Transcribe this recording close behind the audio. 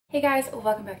Hey guys,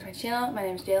 welcome back to my channel. My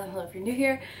name is Jayla. Hello if you're new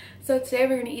here. So today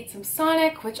we're going to eat some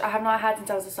Sonic, which I have not had since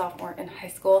I was a sophomore in high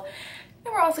school.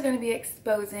 And we're also going to be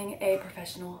exposing a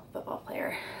professional football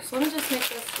player. So let me just make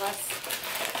this less,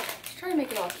 just trying to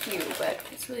make it all cute, but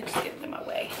it's really just getting in my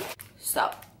way. So,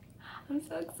 I'm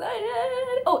so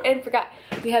excited. Oh, and forgot,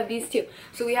 we have these two.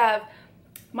 So we have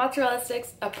mozzarella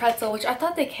sticks, a pretzel, which I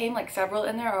thought they came like several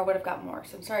in there or I would have got more,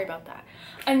 so I'm sorry about that.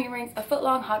 Onion rings, a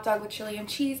foot-long hot dog with chili and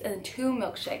cheese, and then 2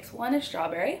 milkshakes. One is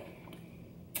strawberry.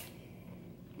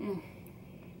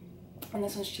 And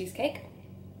this one's cheesecake.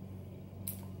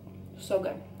 So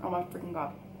good. Oh my freaking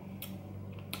god.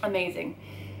 Amazing.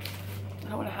 I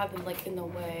don't want to have them like in the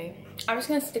way. I'm just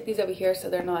going to stick these over here so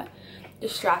they're not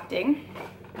distracting.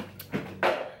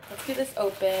 Let's get this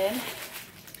open.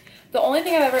 The only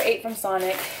thing I've ever ate from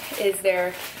Sonic is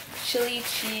their chili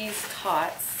cheese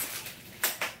tots.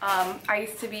 I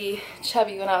used to be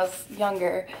chubby when I was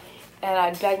younger, and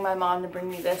I'd beg my mom to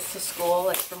bring me this to school,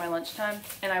 like for my lunchtime.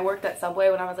 And I worked at Subway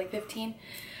when I was like 15,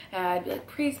 and I'd be like,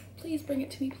 please bring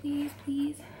it to me, please,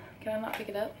 please. Can I not pick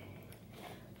it up?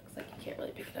 Looks like you can't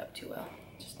really pick it up too well.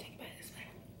 Just take a bite this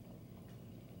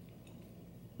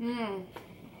way.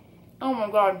 Oh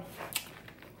my god.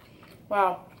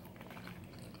 Wow.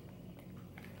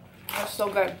 That's so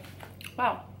good.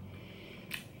 Wow.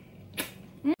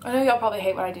 I know y'all probably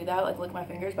hate when I do that, like lick my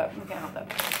fingers, but we can't help it.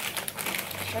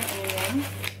 Try onion.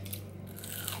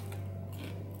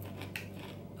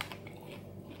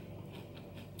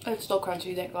 It's still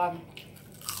crunchy, thank god.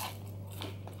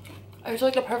 It's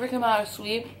like the perfect amount of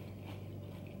sweet.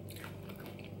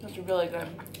 It's really good.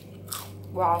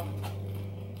 Wow.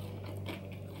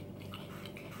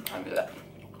 I'm trying to do that.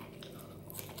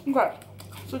 Okay,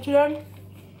 so today,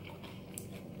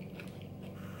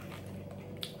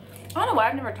 I don't know why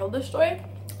I've never told this story.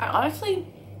 I honestly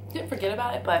didn't forget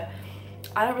about it, but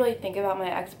I don't really think about my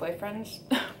ex-boyfriends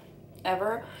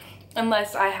ever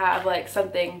unless I have like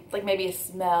something, like maybe a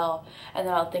smell, and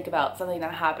then I'll think about something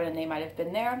that happened and they might have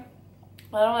been there.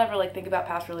 But I don't ever like think about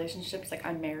past relationships like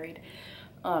I'm married.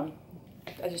 I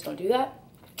just don't do that.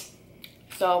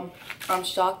 So I'm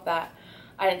shocked that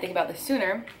I didn't think about this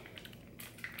sooner.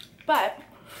 But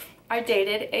I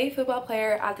dated a football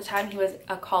player at the time. He was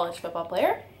a college football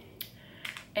player.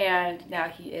 And now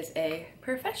he is a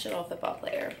professional football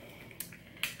player.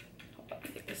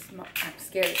 I'm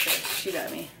scared it's gonna shoot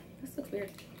at me. This looks weird.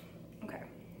 Okay,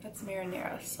 that's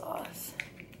marinara sauce.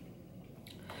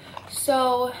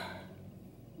 So,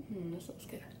 this looks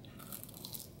good.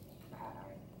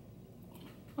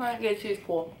 I get cheese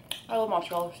pool. I love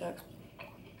mozzarella sticks.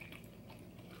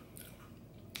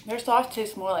 Their sauce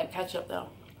tastes more like ketchup though.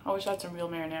 I wish that's a real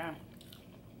marinara.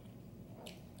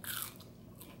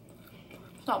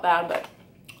 It's not bad, but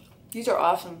these are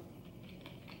awesome.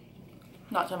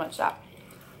 Not so much that.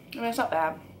 I mean, it's not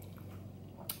bad.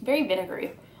 Very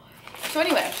vinegary. So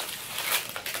anyway,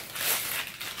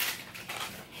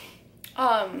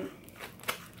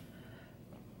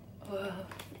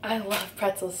 I love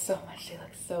pretzels so much. They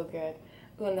look so good.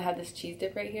 Ooh, and they have this cheese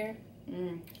dip right here.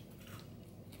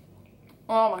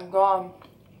 Oh my god,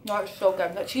 that's so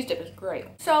good. That cheese dip is great.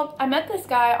 So I met this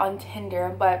guy on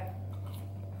Tinder, but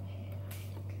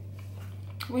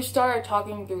we started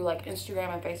talking through like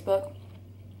Instagram and Facebook.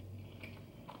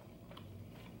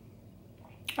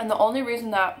 And the only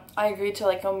reason that I agreed to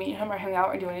like go meet him or hang out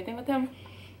or do anything with him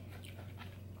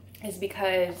is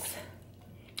because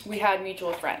we had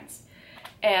mutual friends.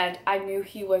 And I knew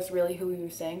he was really who he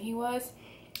was saying he was,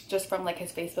 just from like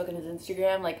his Facebook and his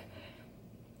Instagram. Like,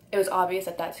 it was obvious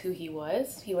that that's who he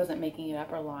was. He wasn't making it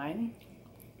up or lying.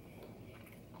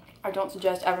 I don't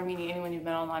suggest ever meeting anyone you've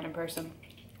met online in person,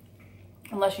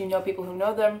 unless you know people who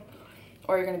know them,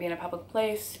 or you're going to be in a public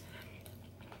place.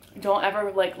 Don't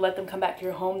ever like let them come back to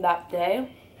your home that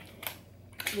day.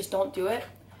 Just don't do it.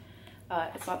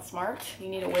 It's not smart. You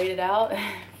need to wait it out,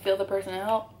 feel the person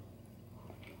out.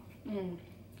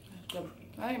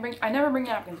 I never bring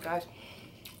napkins, guys.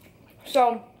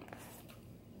 So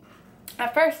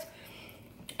at first,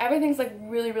 everything's like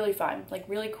really fine, like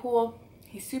really cool.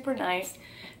 He's super nice,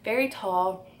 very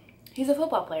tall. He's a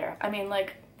football player. I mean,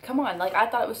 like, come on, like I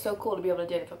thought it was so cool to be able to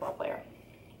date a football player.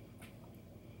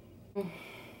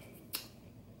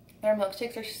 Their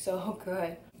milkshakes are so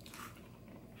good.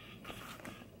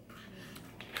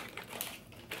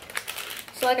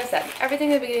 So like I said,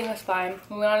 everything in the beginning was fine.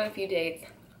 We went on a few dates.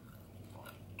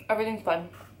 Everything's fun.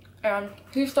 And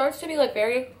he starts to be like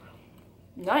very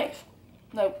nice.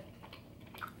 Like,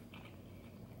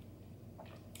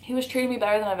 he was treating me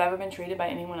better than I've ever been treated by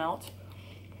anyone else.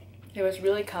 He was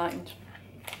really kind.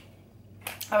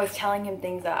 I was telling him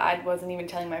things that I wasn't even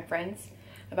telling my friends.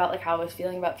 about like how I was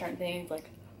feeling about certain things, like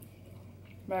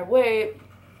my weight,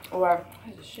 or what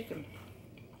is this chicken?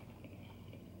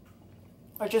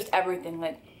 Or just everything,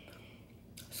 like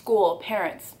school,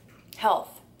 parents,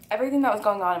 health, everything that was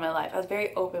going on in my life. I was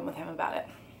very open with him about it.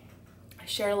 I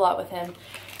shared a lot with him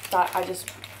that I just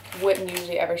wouldn't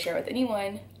usually ever share with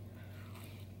anyone.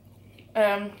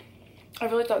 I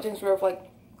really thought things were like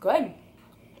good.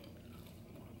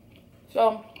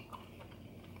 So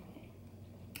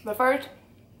the first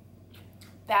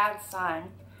bad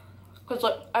sign, because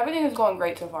look, everything is going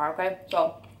great so far, okay?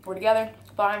 So we're together,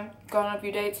 fine, going on a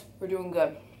few dates, we're doing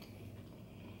good.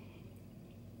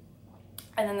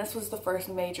 And then this was the first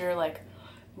major like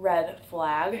red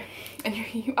flag. And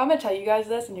I'm gonna tell you guys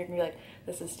this and you're gonna be like,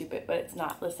 this is stupid, but it's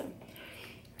not. Listen.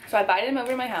 So I invited him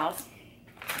over to my house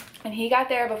and he got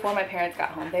there before my parents got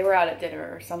home. They were out at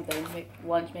dinner or something, maybe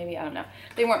lunch maybe, I don't know.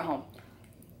 They weren't home.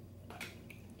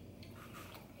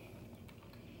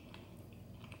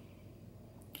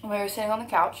 And we were sitting on the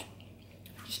couch,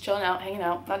 just chilling out, hanging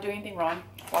out, not doing anything wrong,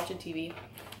 watching TV.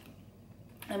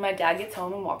 And my dad gets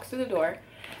home and walks through the door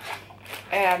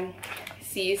and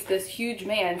sees this huge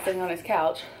man sitting on his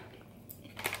couch.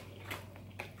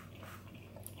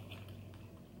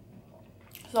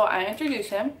 So I introduced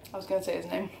him. I was going to say his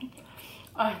name.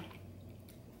 I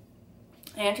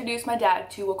introduced my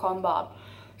dad to, we'll call him Bob.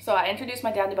 So I introduced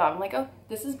my dad to Bob. I'm like, oh,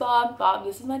 this is Bob. Bob,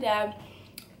 this is my dad.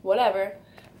 Whatever.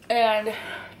 And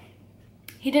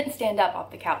he didn't stand up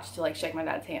off the couch to like shake my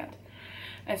dad's hand.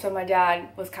 And so my dad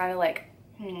was kind of like,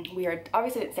 weird.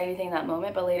 Obviously didn't say anything in that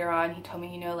moment, but later on he told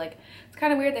me, you know, like, it's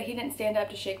kind of weird that he didn't stand up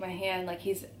to shake my hand. Like,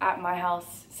 he's at my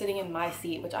house sitting in my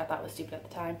seat, which I thought was stupid at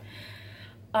the time.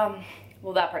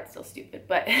 Well, that part's still stupid,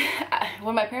 but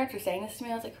when my parents were saying this to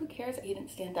me, I was like, who cares that he didn't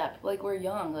stand up? Like, we're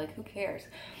young, like, who cares?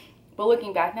 But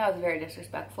looking back now, it's very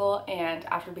disrespectful, and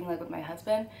after being like with my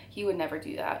husband, he would never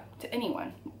do that to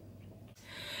anyone.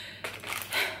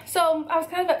 So I was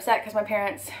kind of upset because my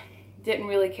parents didn't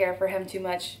really care for him too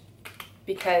much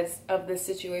because of this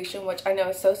situation, which I know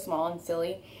is so small and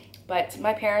silly, but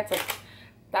my parents, like,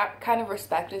 that kind of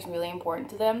respect is really important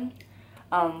to them.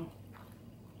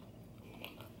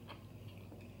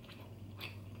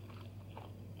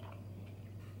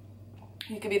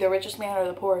 You could be the richest man or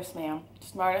the poorest man,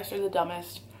 smartest or the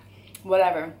dumbest,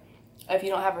 whatever. If you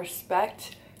don't have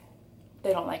respect,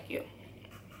 they don't like you.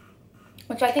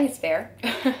 Which I think is fair.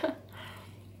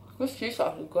 This cheese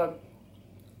sauce is good.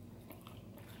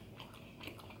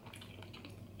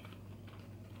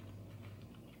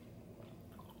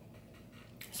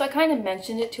 So I kind of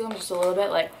mentioned it to him just a little bit,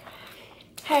 like,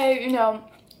 hey, you know,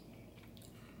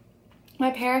 my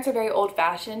parents are very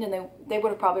old-fashioned, and they would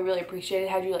have probably really appreciated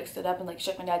had you like stood up and like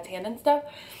shook my dad's hand and stuff.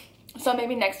 So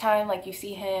maybe next time like you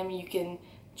see him, you can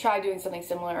try doing something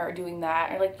similar or doing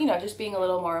that, or like, you know, just being a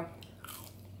little more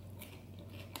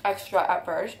extra at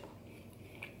first.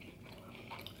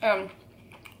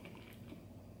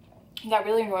 He got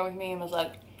really annoyed with me and was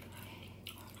like,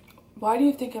 why do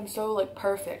you think I'm so like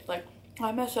perfect? Like,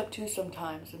 I mess up too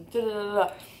sometimes, and da da da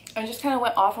da. And just kind of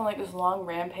went off on like this long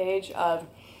rampage of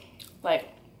like,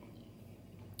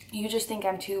 you just think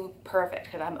I'm too perfect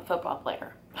because I'm a football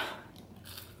player.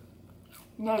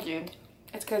 No, dude.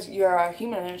 It's because you're a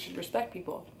human and you should respect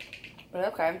people. But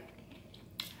okay.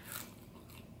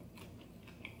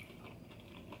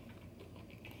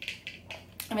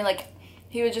 I mean, like,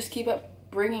 he would just keep up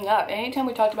bringing up. Anytime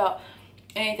we talked about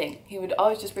anything, he would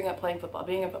always just bring up playing football,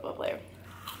 being a football player.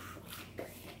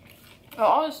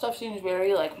 All this stuff seems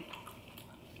very, like,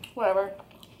 whatever.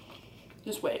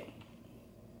 Just wait.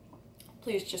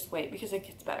 Please just wait, because it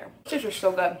gets better. These are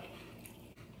so good.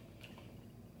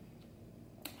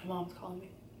 My mom's calling me.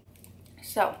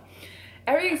 So,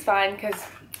 everything's fine, because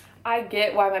I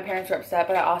get why my parents are upset,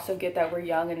 but I also get that we're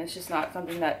young, and it's just not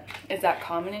something that is that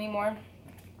common anymore.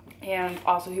 And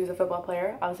also, he was a football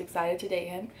player. I was excited to date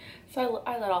him, so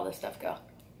I let all this stuff go.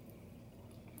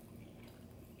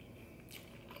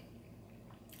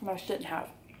 I shouldn't have.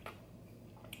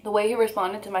 The way he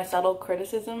responded to my subtle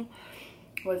criticism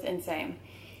was insane.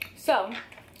 So,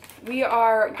 we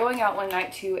are going out one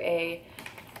night to a,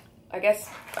 I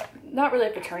guess, not really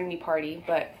a fraternity party,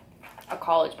 but a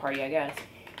college party, I guess.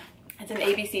 It's an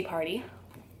ABC party.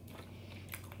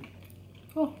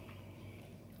 Oh.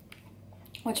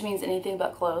 Which means anything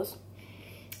but clothes.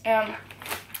 And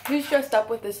he's dressed up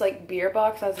with this, like, beer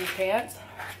box as his pants.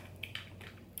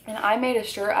 And I made a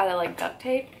shirt out of, like, duct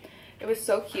tape. It was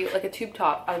so cute, like a tube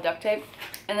top out of duct tape.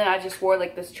 And then I just wore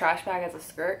like this trash bag as a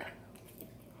skirt.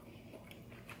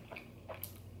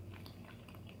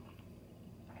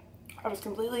 I was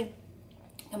completely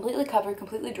covered,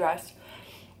 completely dressed.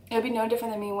 It would be no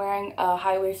different than me wearing a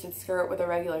high-waisted skirt with a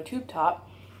regular tube top,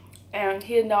 and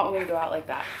he did not want me to go out like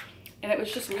that. And it was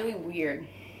just really weird.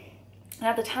 And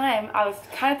at the time, I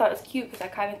kind of thought it was cute because I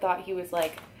kind of thought he was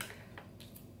like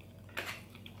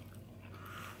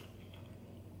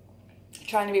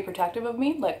trying to be protective of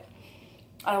me. Like,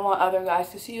 I don't want other guys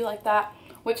to see you like that,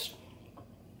 which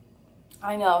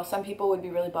I know some people would be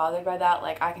really bothered by that.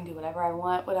 Like, I can do whatever I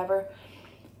want, whatever.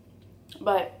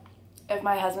 But if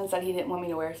my husband said he didn't want me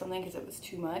to wear something because it was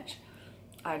too much,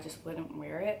 I just wouldn't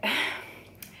wear it.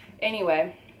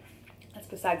 Anyway, that's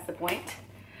besides the point.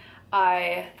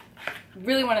 I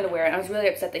really wanted to wear it. I was really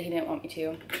upset that he didn't want me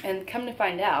to. And come to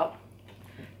find out,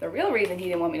 the real reason he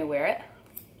didn't want me to wear it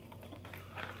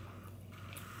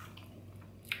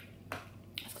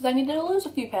is because I needed to lose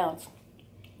a few pounds.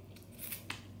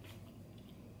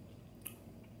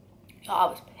 Oh, I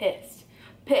was pissed.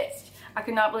 Pissed. I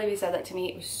could not believe he said that to me.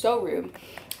 It was so rude.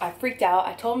 I freaked out.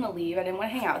 I told him to leave. I didn't want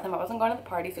to hang out with him. I wasn't going to the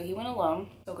party, so he went alone.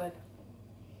 So good.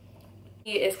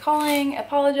 He is calling,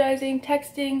 apologizing,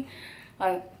 texting.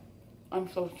 I'm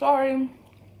so sorry.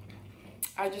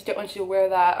 I just didn't want you to wear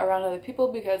that around other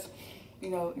people because, you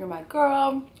know, you're my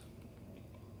girl.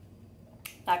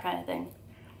 That kind of thing.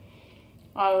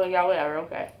 I was like, yeah, whatever,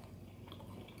 okay.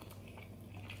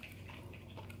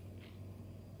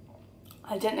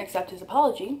 I didn't accept his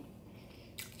apology,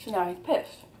 so now he's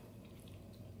pissed.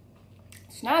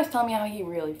 So now he's telling me how he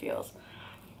really feels.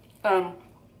 I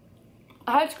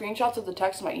had screenshots of the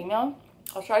text in my email.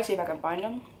 I'll try to see if I can find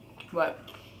them, but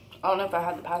I don't know if I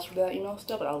have the password to that email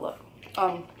still, but I'll look.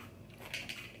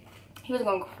 He was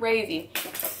going crazy.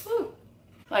 Woo.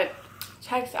 Like,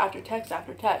 text after text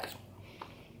after text.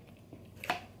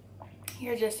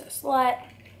 You're just a slut.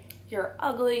 You're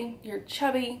ugly. You're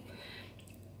chubby.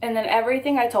 And then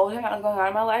everything I told him that was going on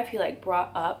in my life, he like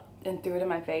brought up and threw it in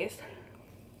my face.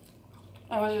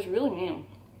 I was just really mean.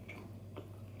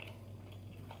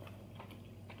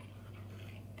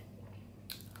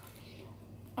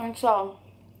 And so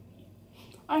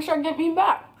I started getting mean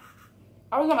back.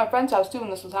 I was at my friend's house too when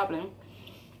this was happening.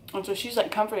 And so she's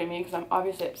like comforting me because I'm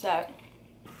obviously upset.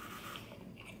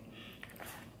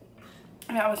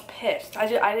 I mean, I was pissed. I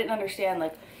didn't understand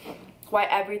like why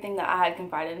everything that I had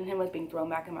confided in him was being thrown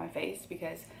back in my face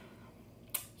because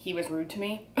he was rude to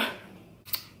me.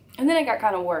 And then it got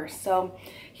kind of worse. So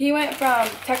he went from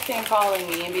texting and calling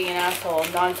me and being an asshole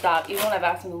nonstop, even when I've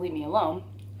asked him to leave me alone,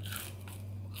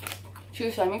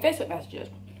 to sending me Facebook messages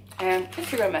and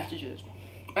Instagram messages.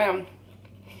 I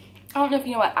don't know if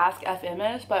you know what Ask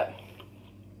FM is, but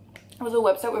it was a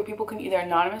website where people can either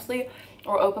anonymously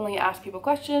or openly ask people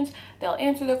questions. They'll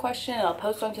answer their question, they'll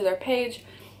post onto their page,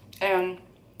 and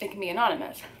it can be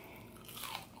anonymous.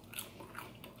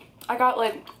 I got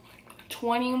like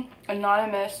 20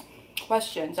 anonymous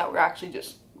questions that were actually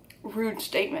just rude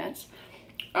statements,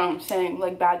 saying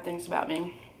like bad things about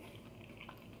me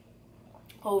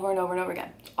over and over and over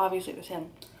again. Obviously it was him.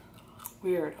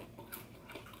 Weird.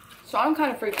 So I'm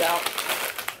kind of freaked out.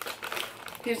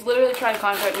 He's literally trying to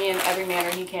contact me in every manner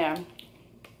he can.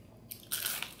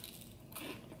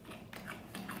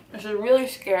 This is really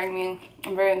scaring me.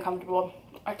 I'm very uncomfortable.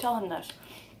 I tell him this.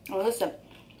 Well, listen.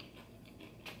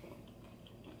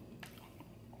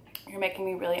 You're making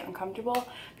me really uncomfortable.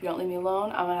 If you don't leave me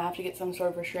alone, I'm going to have to get some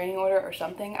sort of restraining order or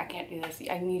something. I can't do this.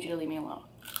 I need you to leave me alone.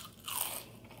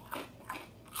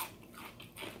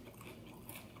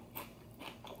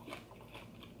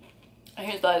 And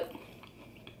he's like,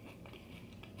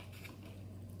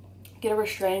 get a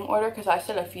restraining order because I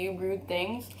said a few rude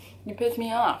things. You pissed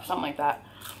me off. Something like that.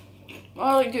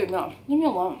 I was like, dude, no. Leave me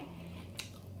alone.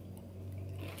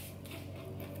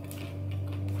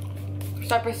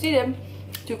 So I proceeded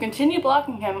to continue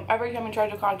blocking him every time he tried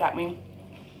to contact me.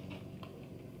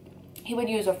 He would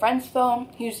use a friend's phone.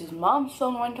 He used his mom's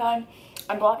phone one time.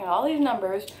 I'm blocking all these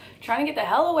numbers, trying to get the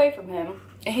hell away from him.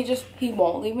 And he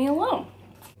won't leave me alone.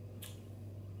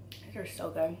 They're so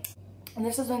good. And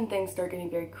this is when things start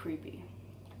getting very creepy.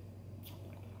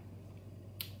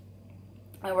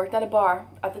 I worked at a bar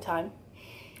at the time,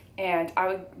 and I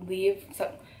would leave,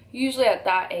 so usually at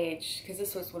that age, because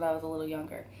this was when I was a little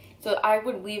younger, so I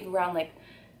would leave around like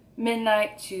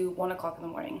midnight to 1 o'clock in the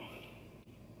morning.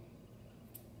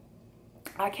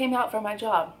 I came out from my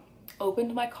job,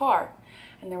 opened my car,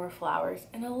 and there were flowers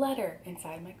and a letter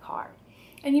inside my car.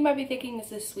 And you might be thinking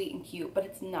this is sweet and cute, but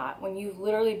it's not. When you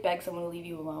literally beg someone to leave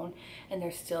you alone and they're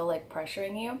still like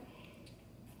pressuring you.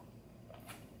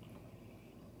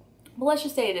 But let's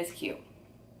just say it is cute.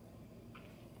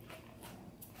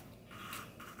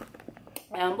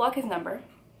 I unblock his number.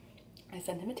 I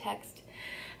send him a text.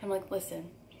 I'm like, listen,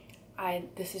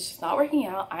 this is just not working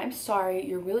out. I'm sorry.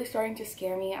 You're really starting to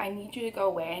scare me. I need you to go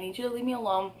away. I need you to leave me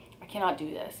alone. I cannot do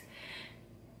this.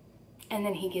 And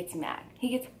then he gets mad. He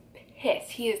gets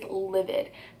pissed. He is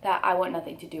livid that I want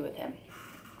nothing to do with him.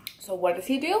 So what does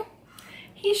he do?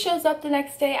 He shows up the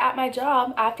next day at my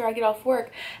job after I get off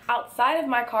work, outside of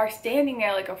my car, standing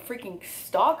there like a freaking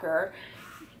stalker.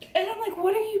 And I'm like,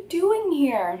 what are you doing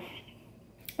here?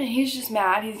 And he's just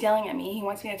mad. He's yelling at me. He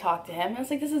wants me to talk to him. And I was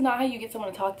like, this is not how you get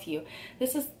someone to talk to you.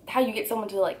 This is how you get someone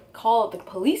to like call the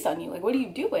police on you. Like, what are you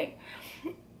doing?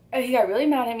 And he got really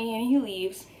mad at me and he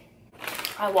leaves.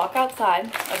 I walk outside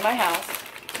of my house,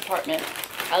 apartment.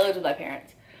 I lived with my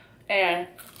parents. And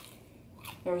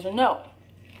there was a note.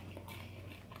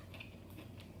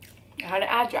 I had an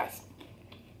address.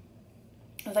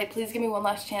 I was like, please give me one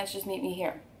last chance. Just meet me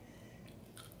here.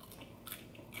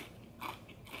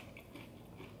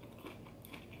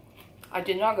 I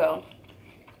did not go.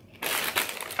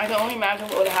 I can only imagine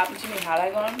what would have happened to me had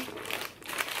I gone.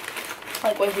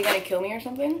 Like, was he gonna kill me or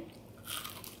something?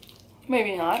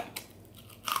 Maybe not.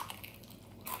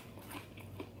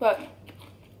 But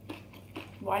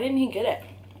why didn't he get it?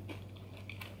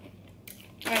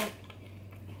 I mean,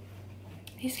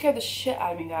 he scared the shit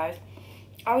out of me, guys.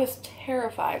 I was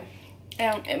terrified.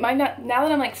 And it might not, now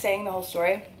that I'm like saying the whole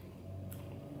story,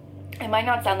 it might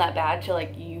not sound that bad to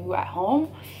like you at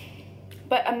home.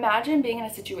 But imagine being in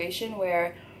a situation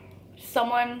where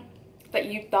someone that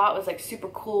you thought was like super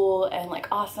cool and like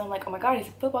awesome, like, oh my god, he's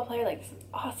a football player, like, this is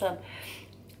awesome,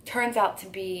 turns out to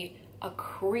be a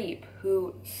creep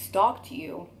who stalked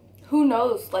you. Who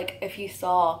knows, like, if he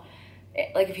saw,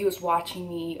 like, if he was watching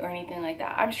me or anything like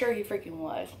that. I'm sure he freaking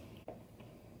was.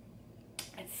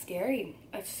 It's scary.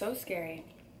 It's so scary.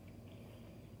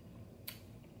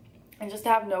 And just to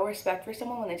have no respect for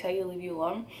someone when they tell you to leave you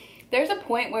alone. There's a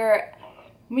point where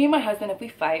me and my husband, if we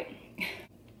fight,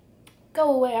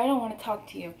 go away, I don't want to talk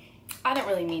to you. I don't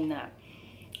really mean that.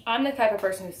 I'm the type of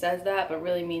person who says that, but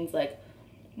really means like,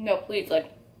 no, please,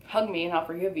 like, hug me and I'll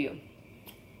forgive you.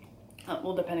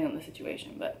 Well, depending on the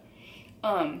situation, but,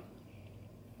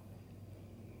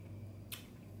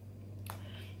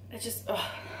 it's just,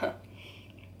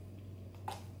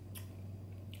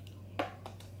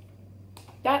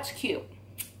 that's cute.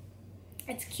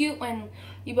 It's cute when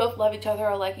you both love each other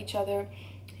or like each other.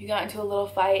 You got into a little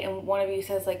fight and one of you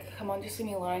says like, come on, just leave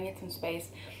me alone, I need some space.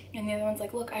 And the other one's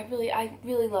like, look, I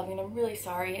really love you and I'm really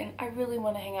sorry and I really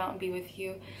want to hang out and be with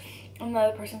you. And the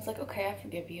other person's like, okay, I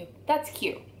forgive you. That's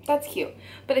cute. That's cute.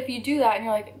 But if you do that and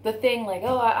you're like, the thing like,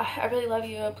 oh, I really love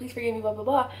you, please forgive me, blah, blah,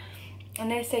 blah. And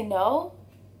they say no,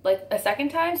 like a second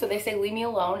time, so they say leave me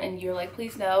alone and you're like,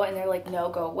 please no. And they're like, no,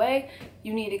 go away.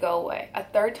 You need to go away. A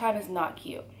third time is not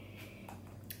cute.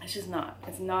 It's just not.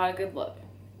 It's not a good look.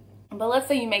 But let's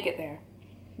say you make it there.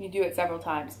 You do it several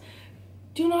times.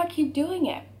 Do not keep doing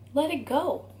it. Let it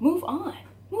go. Move on.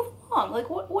 Move along. Like,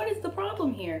 what is the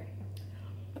problem here?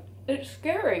 It's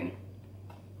scary.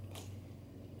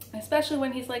 Especially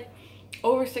when he's like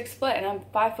over 6 foot and I'm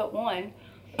 5'1".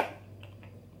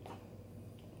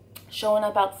 Showing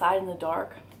up outside in the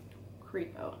dark.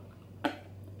 Creepo.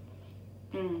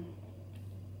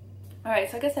 Alright,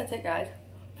 so I guess that's it, guys.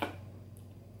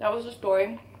 That was the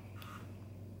story.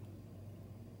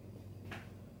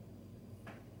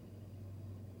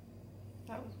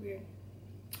 That was weird.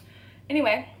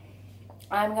 Anyway,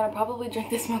 I'm gonna probably drink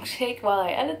this milkshake while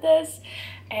I edit this,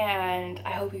 and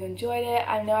I hope you enjoyed it.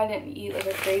 I know I didn't eat like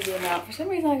a crazy amount. For some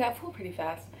reason, I got full pretty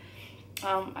fast.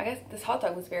 I guess this hot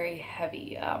dog was very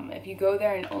heavy. If you go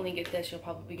there and only get this, you'll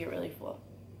probably get really full.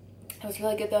 It was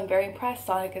really good though. I'm very impressed.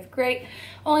 Sonic is great.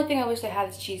 Only thing I wish I had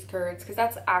is cheese curds, because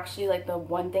that's actually like the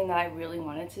one thing that I really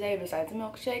wanted today besides a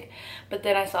milkshake. But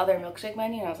then I saw their milkshake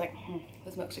menu and I was like,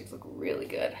 those milkshakes look really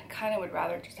good. I kind of would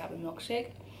rather just have a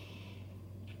milkshake.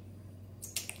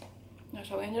 That's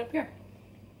how we ended up here.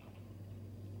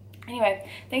 Anyway,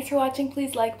 thanks for watching.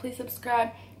 Please like, please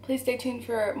subscribe. Please stay tuned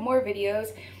for more videos.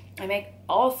 I make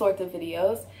all sorts of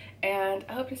videos, and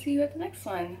I hope to see you at the next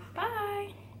one.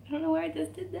 Bye. I don't know why I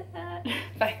just did that.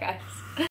 Bye, guys.